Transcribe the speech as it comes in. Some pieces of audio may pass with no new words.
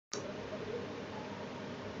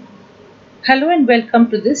Hello and welcome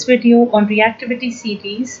to this video on reactivity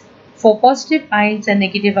series for positive ions and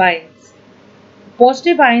negative ions.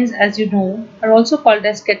 Positive ions, as you know, are also called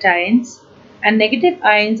as cations, and negative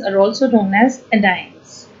ions are also known as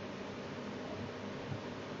anions.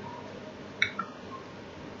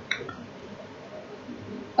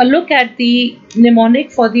 A look at the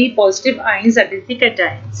mnemonic for the positive ions, that is the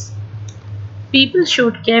cations. People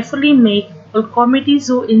should carefully make a comedy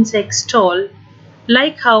zoo insect stall,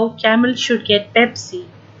 like how camels should get Pepsi.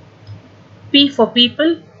 P for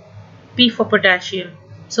people, P for potassium.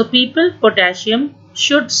 So people, potassium,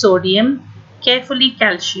 should sodium, carefully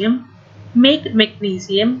calcium, make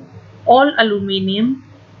magnesium, all aluminium,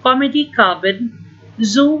 comedy carbon,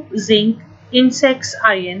 zoo zinc, insects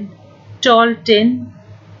iron, tall tin,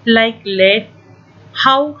 like lead,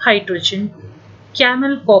 how hydrogen,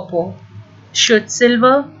 camel copper, should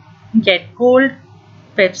silver, get gold,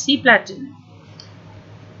 Pepsi platinum.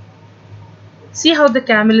 See how the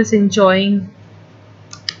camel is enjoying.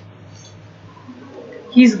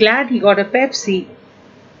 He's glad he got a Pepsi.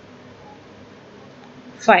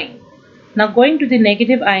 Fine. Now going to the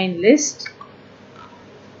negative ion list.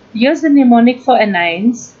 Here's the mnemonic for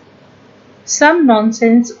anions. Some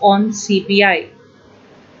nonsense on CPI.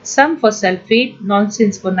 Some for sulfate,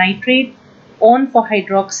 nonsense for nitrate, on for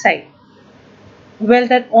hydroxide. Well,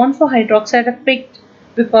 that on for hydroxide I picked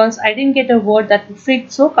because I didn't get a word that would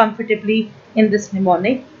fit so comfortably in this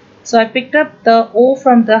mnemonic. So I picked up the O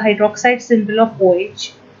from the hydroxide symbol of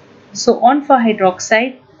OH. So on for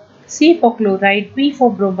hydroxide, C for chloride, B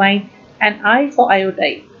for bromide, and I for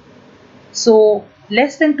iodide. So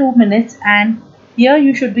less than 2 minutes, and here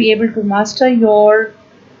you should be able to master your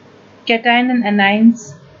cation and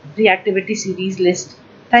anions reactivity series list.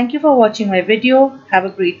 Thank you for watching my video. Have a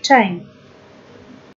great time.